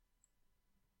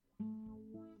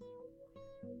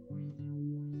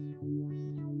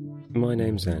My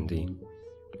name's Andy.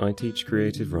 I teach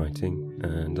creative writing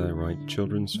and I write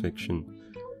children's fiction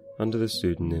under the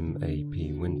pseudonym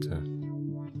A.P. Winter.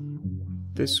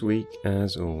 This week,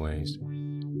 as always,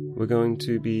 we're going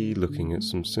to be looking at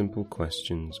some simple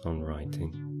questions on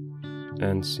writing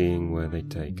and seeing where they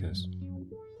take us.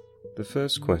 The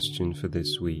first question for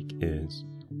this week is,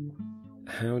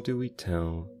 how do we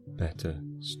tell better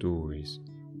stories?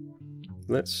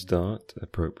 Let's start,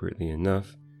 appropriately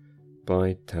enough,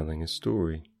 by telling a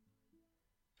story.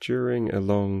 During a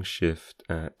long shift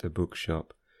at a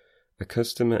bookshop, a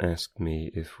customer asked me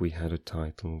if we had a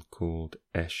title called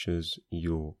Escher's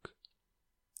York.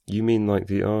 "You mean like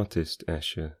the artist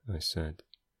Escher?" I said.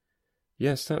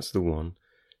 "Yes, that's the one.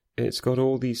 It's got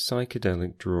all these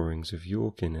psychedelic drawings of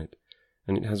York in it,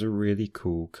 and it has a really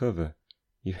cool cover.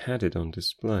 You had it on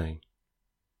display."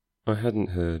 I hadn't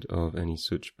heard of any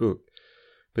such book,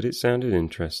 but it sounded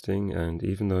interesting, and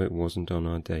even though it wasn't on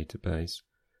our database,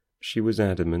 she was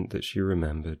adamant that she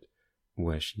remembered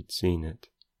where she'd seen it.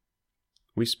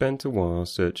 We spent a while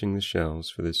searching the shelves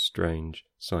for this strange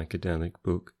psychedelic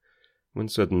book, when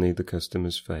suddenly the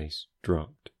customer's face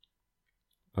dropped.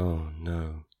 "Oh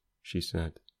no," she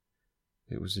said.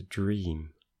 "It was a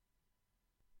dream."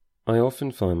 I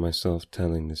often find myself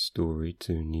telling this story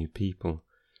to new people,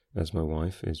 as my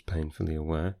wife is painfully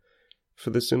aware, for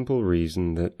the simple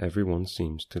reason that everyone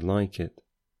seems to like it.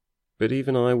 But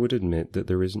even I would admit that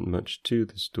there isn't much to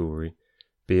the story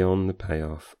beyond the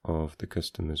payoff of the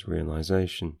customer's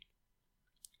realization.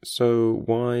 So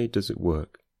why does it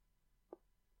work?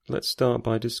 Let's start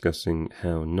by discussing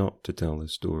how not to tell the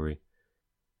story.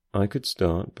 I could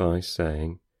start by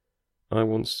saying, I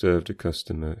once served a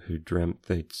customer who dreamt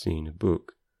they'd seen a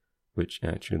book, which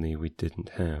actually we didn't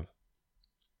have.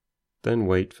 Then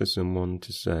wait for someone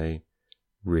to say,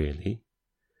 "Really?"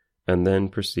 and then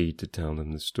proceed to tell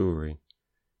them the story.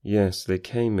 Yes, they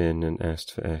came in and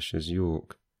asked for Escher's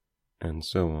York, and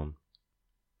so on.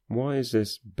 Why is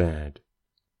this bad?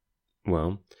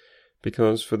 Well,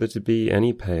 because for there to be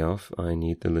any payoff, I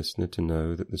need the listener to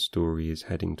know that the story is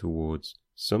heading towards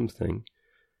something,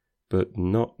 but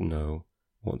not know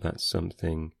what that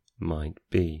something might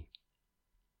be.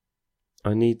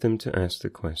 I need them to ask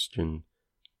the question,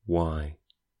 why?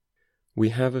 We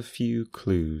have a few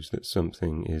clues that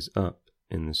something is up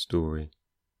in the story.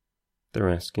 They're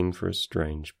asking for a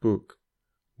strange book.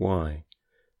 Why?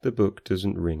 The book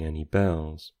doesn't ring any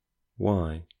bells.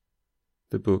 Why?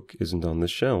 The book isn't on the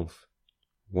shelf.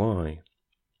 Why?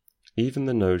 Even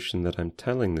the notion that I'm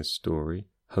telling this story,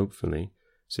 hopefully,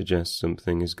 suggests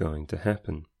something is going to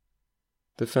happen.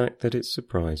 The fact that it's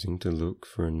surprising to look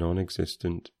for a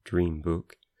non-existent dream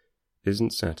book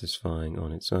isn't satisfying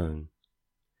on its own.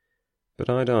 But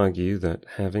I'd argue that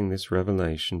having this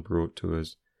revelation brought to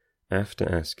us after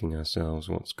asking ourselves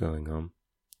what's going on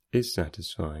is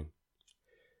satisfying.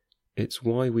 It's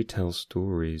why we tell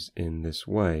stories in this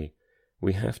way.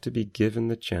 We have to be given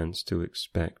the chance to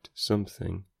expect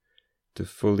something, to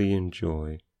fully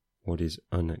enjoy what is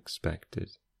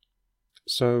unexpected.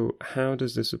 So how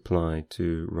does this apply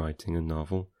to writing a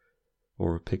novel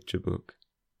or a picture book?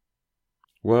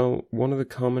 Well, one of the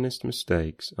commonest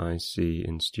mistakes I see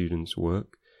in students'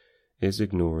 work is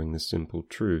ignoring the simple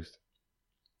truth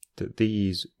that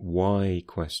these why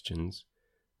questions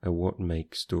are what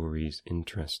make stories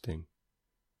interesting,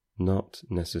 not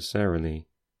necessarily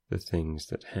the things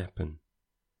that happen.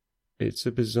 It's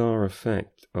a bizarre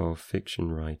effect of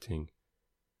fiction writing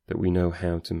that we know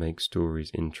how to make stories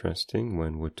interesting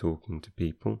when we're talking to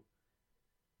people,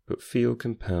 but feel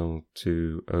compelled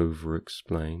to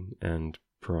over-explain and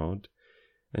prod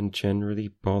and generally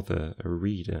bother a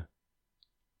reader,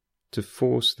 to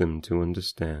force them to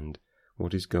understand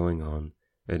what is going on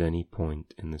at any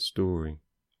point in the story.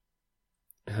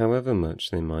 However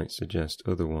much they might suggest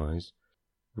otherwise,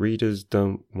 readers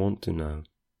don't want to know.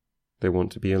 They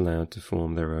want to be allowed to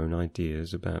form their own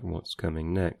ideas about what's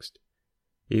coming next,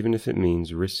 even if it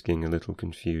means risking a little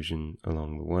confusion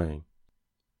along the way.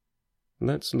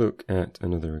 Let's look at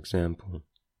another example.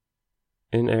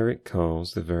 In Eric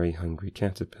Carle's The Very Hungry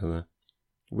Caterpillar,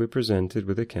 we're presented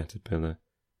with a caterpillar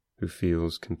who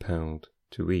feels compelled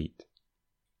to eat.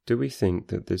 Do we think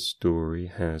that this story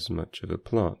has much of a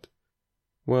plot?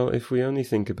 Well, if we only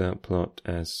think about plot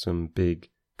as some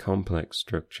big, complex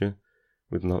structure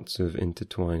with lots of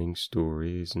intertwining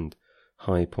stories and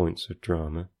high points of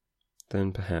drama,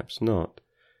 then perhaps not.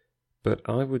 But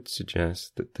I would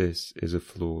suggest that this is a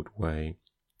flawed way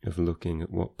of looking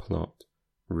at what plot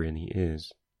really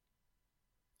is.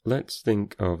 Let's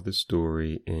think of the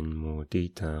story in more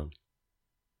detail.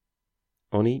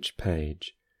 On each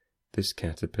page, this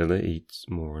caterpillar eats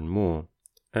more and more,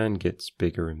 and gets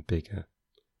bigger and bigger.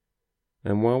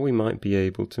 And while we might be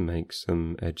able to make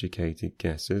some educated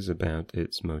guesses about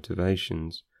its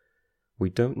motivations, we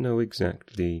don't know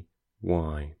exactly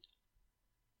why.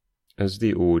 As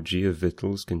the orgy of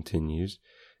victuals continues,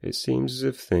 it seems as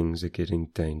if things are getting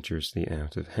dangerously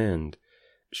out of hand.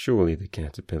 Surely the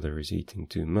caterpillar is eating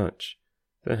too much.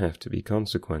 There have to be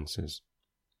consequences.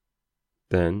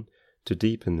 Then, to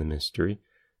deepen the mystery,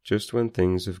 just when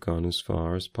things have gone as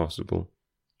far as possible,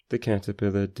 the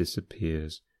caterpillar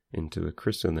disappears into a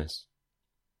chrysalis.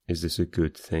 Is this a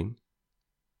good thing?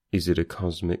 Is it a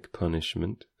cosmic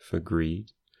punishment for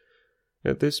greed?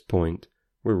 At this point,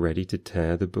 we're ready to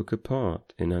tear the book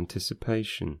apart in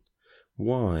anticipation.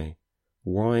 Why?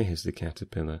 Why has the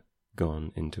caterpillar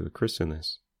gone into a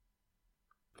chrysalis?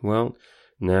 Well,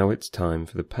 now it's time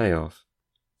for the payoff.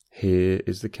 Here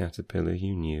is the caterpillar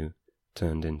you knew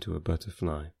turned into a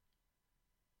butterfly.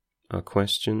 Our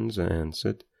questions are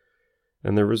answered,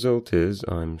 and the result is,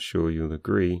 I'm sure you'll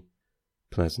agree,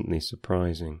 pleasantly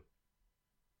surprising.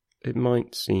 It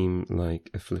might seem like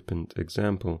a flippant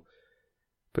example,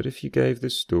 but if you gave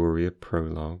this story a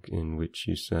prologue in which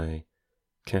you say,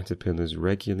 caterpillars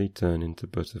regularly turn into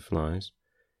butterflies,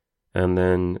 and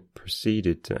then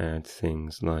proceeded to add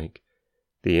things like,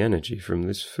 the energy from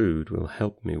this food will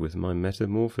help me with my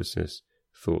metamorphosis,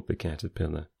 thought the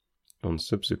caterpillar, on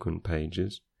subsequent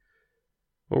pages,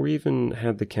 or even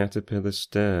had the caterpillar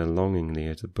stare longingly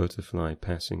at a butterfly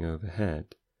passing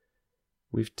overhead,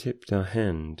 we've tipped our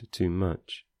hand too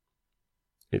much.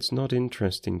 It's not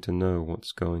interesting to know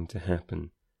what's going to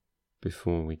happen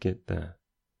before we get there.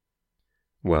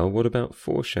 Well, what about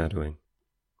foreshadowing?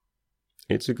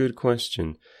 It's a good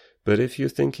question, but if you're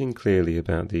thinking clearly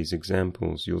about these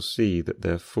examples, you'll see that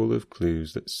they're full of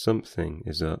clues that something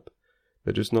is up.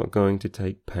 They're just not going to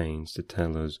take pains to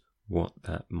tell us what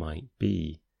that might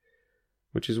be,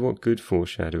 which is what good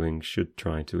foreshadowing should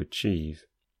try to achieve.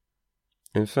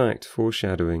 In fact,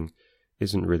 foreshadowing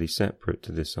isn't really separate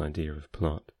to this idea of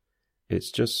plot.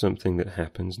 It's just something that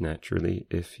happens naturally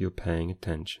if you're paying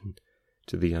attention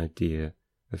to the idea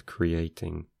of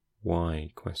creating why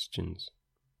questions.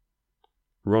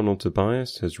 Ronald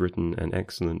Tobias has written an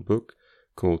excellent book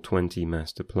called 20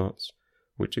 Master Plots,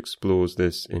 which explores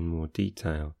this in more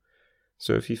detail.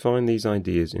 So if you find these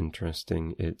ideas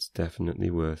interesting, it's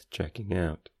definitely worth checking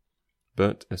out.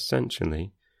 But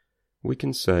essentially, we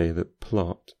can say that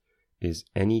plot is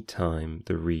any time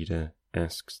the reader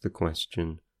asks the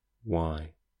question,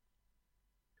 why?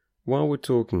 While we're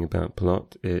talking about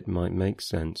plot, it might make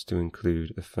sense to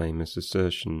include a famous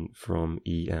assertion from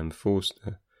E.M.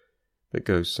 Forster that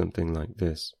goes something like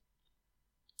this.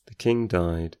 The king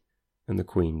died and the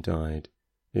queen died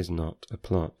is not a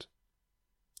plot.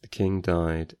 The king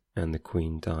died and the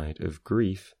queen died of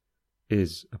grief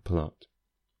is a plot.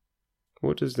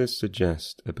 What does this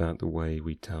suggest about the way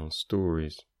we tell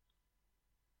stories?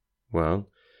 Well,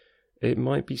 it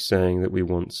might be saying that we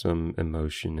want some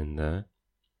emotion in there,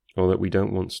 or that we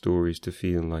don't want stories to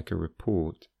feel like a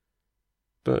report.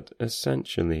 But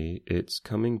essentially, it's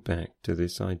coming back to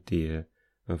this idea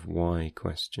of why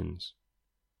questions.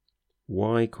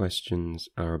 Why questions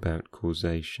are about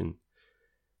causation.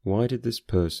 Why did this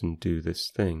person do this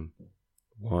thing?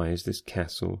 Why is this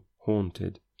castle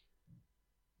haunted?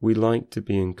 We like to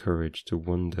be encouraged to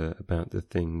wonder about the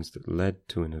things that led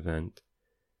to an event,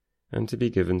 and to be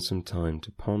given some time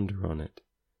to ponder on it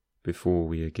before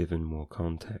we are given more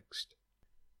context.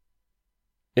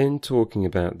 In talking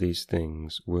about these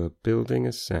things, we're building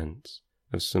a sense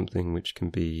of something which can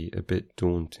be a bit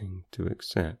daunting to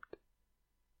accept.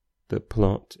 That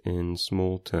plot, in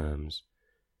small terms,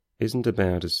 isn't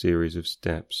about a series of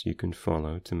steps you can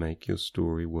follow to make your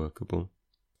story workable,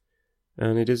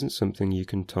 and it isn't something you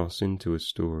can toss into a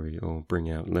story or bring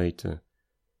out later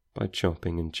by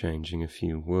chopping and changing a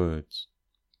few words.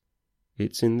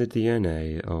 It's in the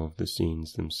DNA of the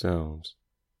scenes themselves.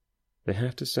 They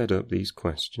have to set up these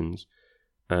questions,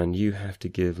 and you have to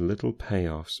give little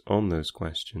payoffs on those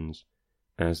questions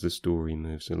as the story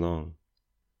moves along.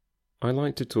 I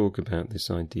like to talk about this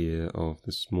idea of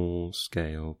the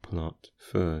small-scale plot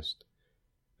first,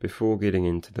 before getting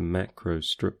into the macro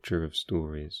structure of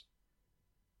stories,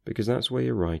 because that's where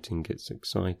your writing gets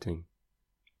exciting.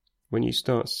 When you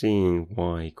start seeing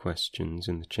why questions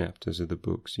in the chapters of the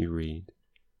books you read,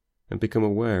 and become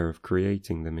aware of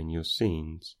creating them in your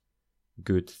scenes,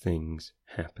 good things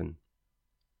happen.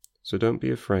 So don't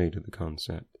be afraid of the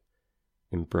concept.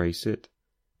 Embrace it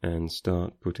and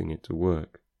start putting it to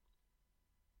work.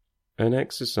 An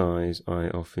exercise I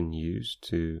often use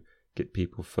to get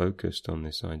people focused on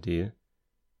this idea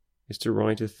is to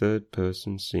write a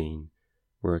third-person scene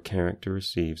where a character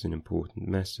receives an important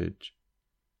message.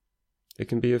 It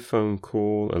can be a phone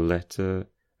call, a letter,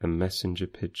 a messenger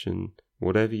pigeon,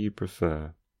 whatever you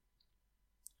prefer.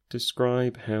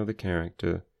 Describe how the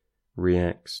character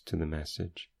reacts to the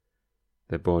message,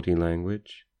 their body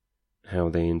language, how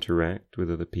they interact with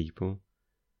other people,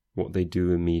 what they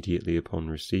do immediately upon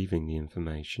receiving the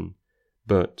information,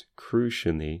 but,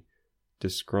 crucially,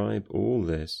 describe all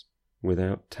this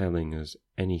without telling us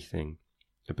anything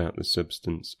about the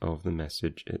substance of the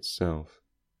message itself.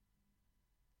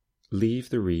 Leave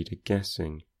the reader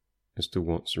guessing as to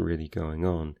what's really going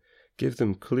on. Give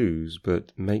them clues,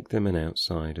 but make them an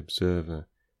outside observer,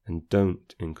 and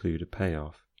don't include a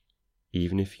payoff,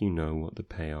 even if you know what the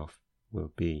payoff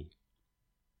will be.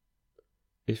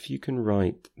 If you can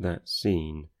write that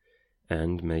scene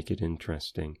and make it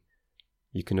interesting,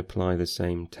 you can apply the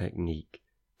same technique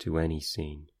to any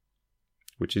scene,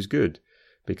 which is good,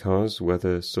 because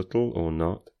whether subtle or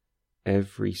not,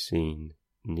 every scene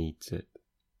needs it.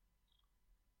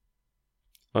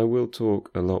 I will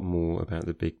talk a lot more about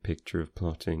the big picture of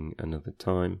plotting another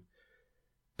time,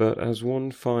 but as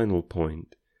one final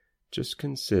point, just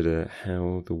consider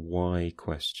how the why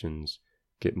questions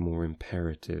get more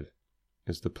imperative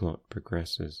as the plot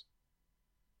progresses.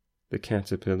 The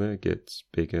caterpillar gets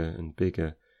bigger and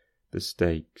bigger, the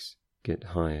stakes get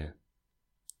higher.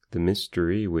 The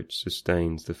mystery which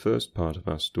sustains the first part of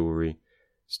our story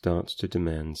starts to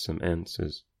demand some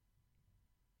answers.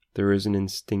 There is an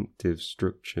instinctive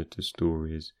structure to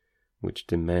stories which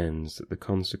demands that the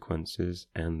consequences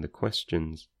and the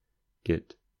questions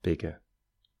get bigger.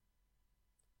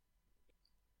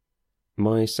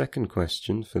 My second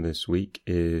question for this week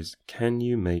is, can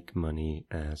you make money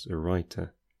as a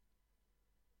writer?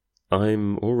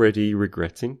 I'm already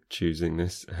regretting choosing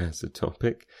this as a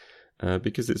topic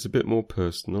because it's a bit more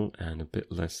personal and a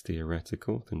bit less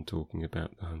theoretical than talking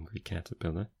about the hungry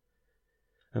caterpillar,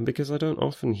 and because I don't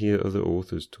often hear other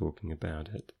authors talking about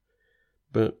it,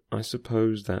 but I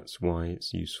suppose that's why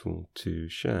it's useful to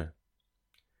share.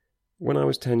 When I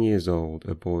was 10 years old,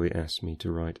 a boy asked me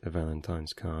to write a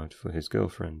Valentine's card for his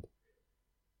girlfriend.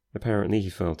 Apparently he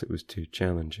felt it was too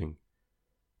challenging.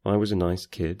 I was a nice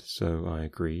kid, so I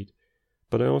agreed,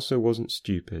 but I also wasn't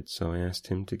stupid, so I asked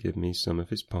him to give me some of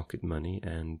his pocket money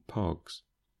and pogs.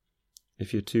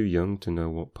 If you're too young to know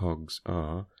what pogs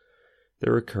are,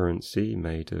 they're a currency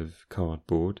made of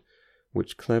cardboard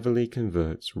which cleverly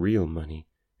converts real money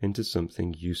into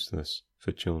something useless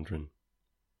for children.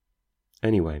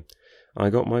 Anyway, I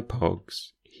got my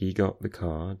pogs, he got the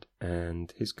card,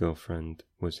 and his girlfriend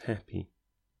was happy.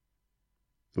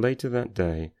 Later that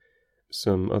day,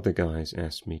 some other guys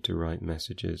asked me to write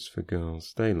messages for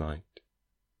girls they liked.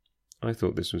 I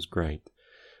thought this was great.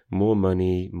 More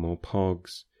money, more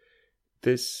pogs.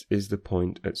 This is the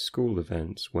point at school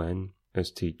events when, as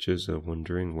teachers are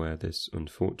wondering where this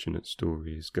unfortunate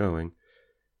story is going,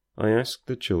 I ask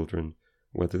the children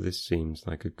whether this seems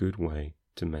like a good way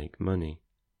to make money.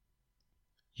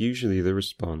 Usually the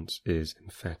response is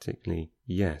emphatically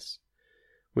yes,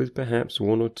 with perhaps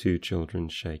one or two children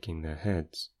shaking their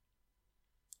heads.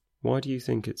 Why do you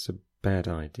think it's a bad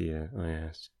idea, I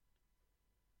ask?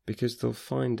 Because they'll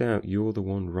find out you're the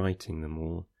one writing them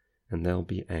all, and they'll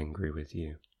be angry with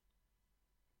you.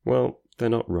 Well, they're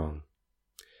not wrong.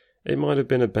 It might have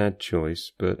been a bad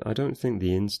choice, but I don't think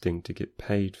the instinct to get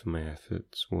paid for my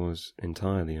efforts was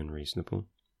entirely unreasonable.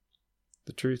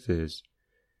 The truth is,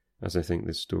 as I think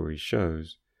this story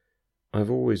shows,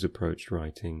 I've always approached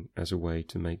writing as a way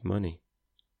to make money.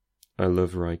 I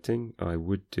love writing, I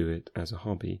would do it as a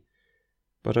hobby,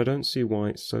 but I don't see why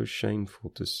it's so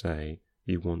shameful to say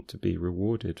you want to be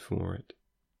rewarded for it.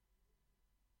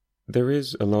 There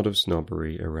is a lot of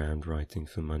snobbery around writing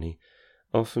for money,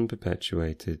 often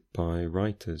perpetuated by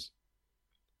writers.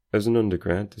 As an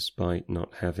undergrad, despite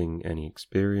not having any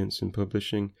experience in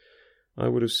publishing, I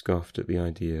would have scoffed at the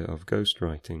idea of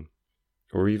ghostwriting,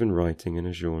 or even writing in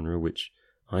a genre which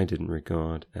I didn't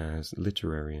regard as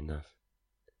literary enough.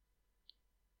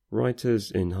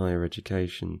 Writers in higher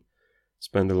education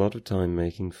spend a lot of time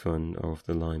making fun of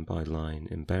the line-by-line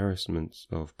embarrassments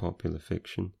of popular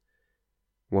fiction,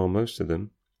 while most of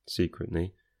them,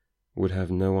 secretly, would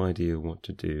have no idea what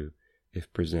to do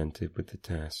if presented with the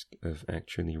task of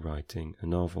actually writing a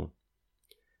novel,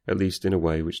 at least in a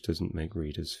way which doesn't make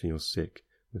readers feel sick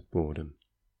with boredom.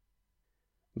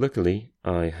 Luckily,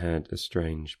 I had a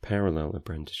strange parallel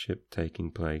apprenticeship taking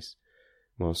place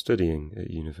while studying at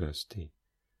university.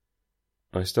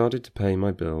 I started to pay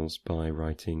my bills by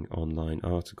writing online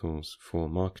articles for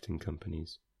marketing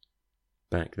companies.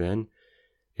 Back then,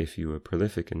 if you were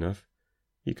prolific enough,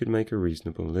 you could make a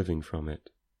reasonable living from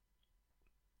it.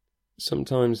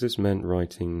 Sometimes this meant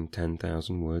writing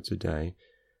 10,000 words a day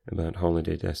about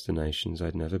holiday destinations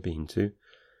I'd never been to,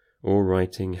 or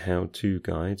writing how-to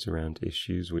guides around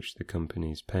issues which the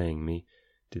companies paying me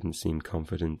didn't seem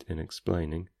confident in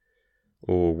explaining,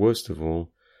 or worst of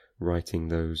all, writing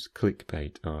those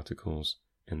clickbait articles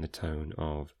in the tone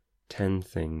of 10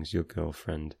 things your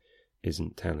girlfriend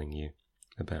isn't telling you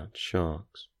about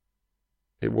sharks.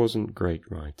 It wasn't great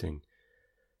writing.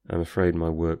 I'm afraid my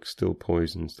work still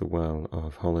poisons the well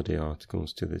of holiday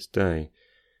articles to this day,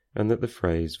 and that the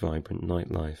phrase vibrant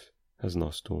nightlife has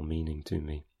lost all meaning to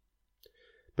me.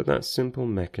 But that simple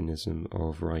mechanism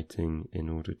of writing in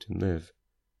order to live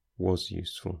was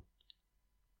useful.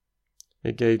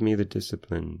 It gave me the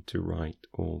discipline to write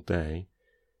all day,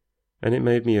 and it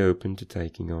made me open to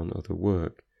taking on other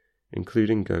work,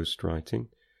 including ghostwriting,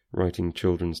 writing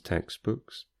children's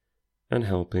textbooks, and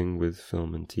helping with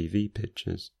film and TV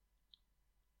pitches.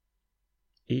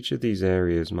 Each of these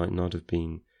areas might not have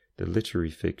been the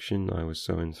literary fiction I was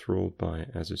so enthralled by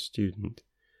as a student,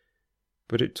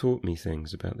 but it taught me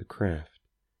things about the craft,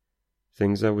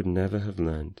 things I would never have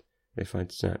learnt if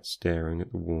I'd sat staring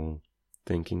at the wall,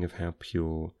 thinking of how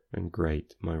pure and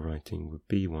great my writing would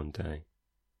be one day.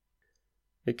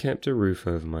 It kept a roof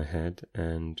over my head,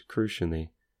 and,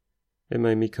 crucially, it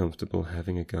made me comfortable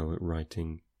having a go at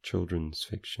writing children's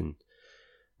fiction,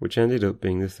 which ended up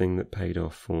being the thing that paid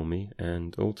off for me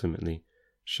and ultimately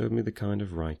showed me the kind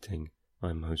of writing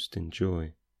I most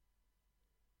enjoy.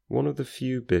 One of the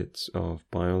few bits of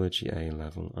biology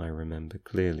A-level I remember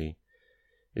clearly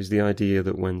is the idea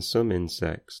that when some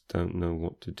insects don't know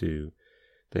what to do,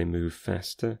 they move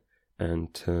faster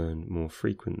and turn more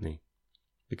frequently,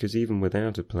 because even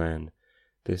without a plan,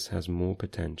 this has more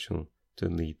potential to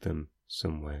lead them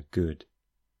somewhere good.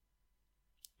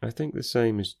 I think the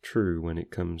same is true when it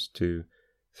comes to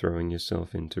throwing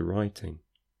yourself into writing.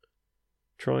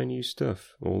 Try new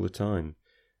stuff all the time,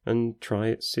 and try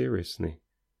it seriously.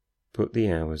 Put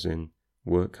the hours in,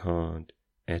 work hard,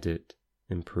 edit,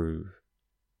 improve.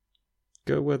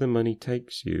 Go where the money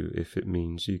takes you if it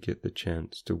means you get the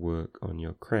chance to work on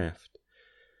your craft,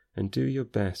 and do your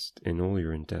best in all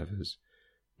your endeavours,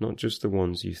 not just the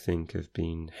ones you think have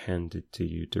been handed to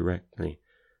you directly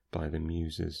by the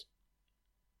muses.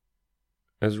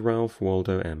 As Ralph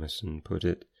Waldo Emerson put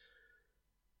it,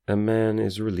 a man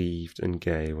is relieved and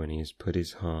gay when he has put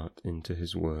his heart into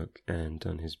his work and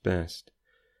done his best.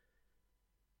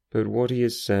 But what he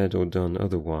has said or done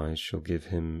otherwise shall give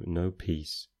him no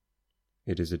peace.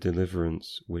 It is a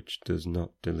deliverance which does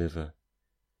not deliver.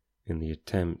 In the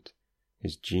attempt,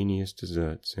 his genius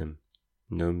deserts him,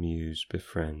 no muse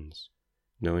befriends,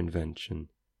 no invention,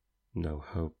 no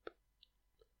hope.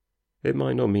 It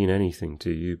might not mean anything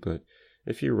to you, but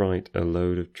if you write a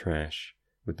load of trash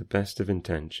with the best of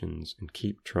intentions and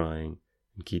keep trying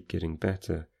and keep getting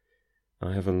better,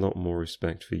 I have a lot more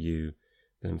respect for you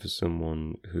than for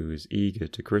someone who is eager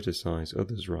to criticize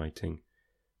others' writing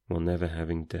while never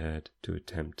having dared to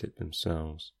attempt it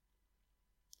themselves.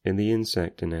 In the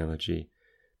insect analogy,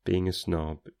 being a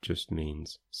snob just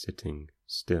means sitting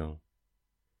still.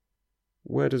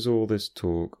 Where does all this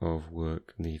talk of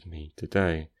work leave me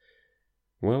today?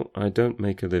 Well, I don't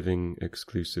make a living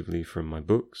exclusively from my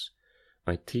books.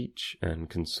 I teach and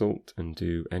consult and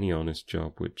do any honest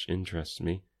job which interests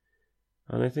me,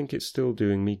 and I think it's still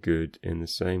doing me good in the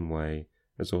same way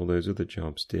as all those other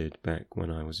jobs did back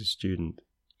when I was a student.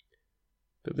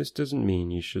 But this doesn't mean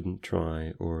you shouldn't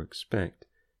try or expect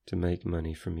to make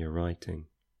money from your writing.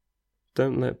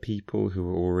 Don't let people who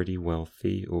are already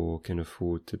wealthy or can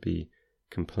afford to be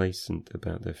complacent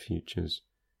about their futures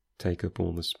take up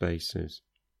all the spaces.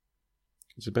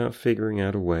 It's about figuring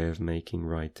out a way of making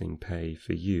writing pay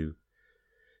for you.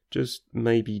 Just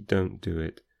maybe don't do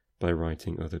it by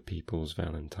writing other people's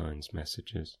Valentine's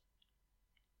messages.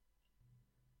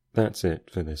 That's it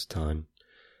for this time.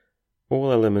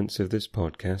 All elements of this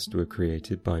podcast were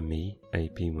created by me,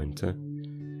 A.P. Winter.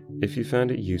 If you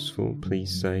found it useful,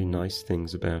 please say nice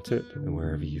things about it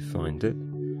wherever you find it.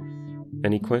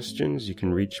 Any questions, you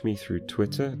can reach me through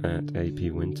Twitter at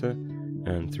apwinter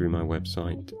and through my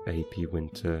website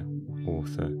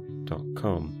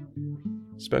apwinterauthor.com.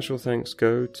 Special thanks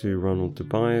go to Ronald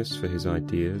Tobias for his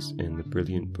ideas in the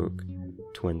brilliant book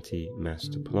 20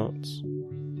 Master Plots,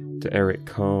 to Eric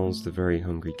Carl's The Very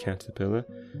Hungry Caterpillar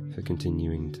for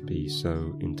continuing to be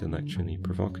so intellectually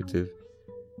provocative,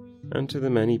 and to the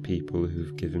many people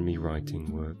who've given me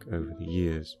writing work over the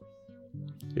years.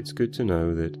 It's good to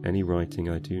know that any writing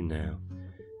I do now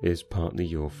is partly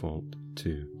your fault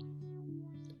too.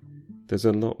 There's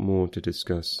a lot more to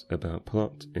discuss about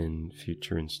plot in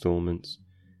future installments.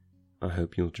 I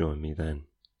hope you'll join me then.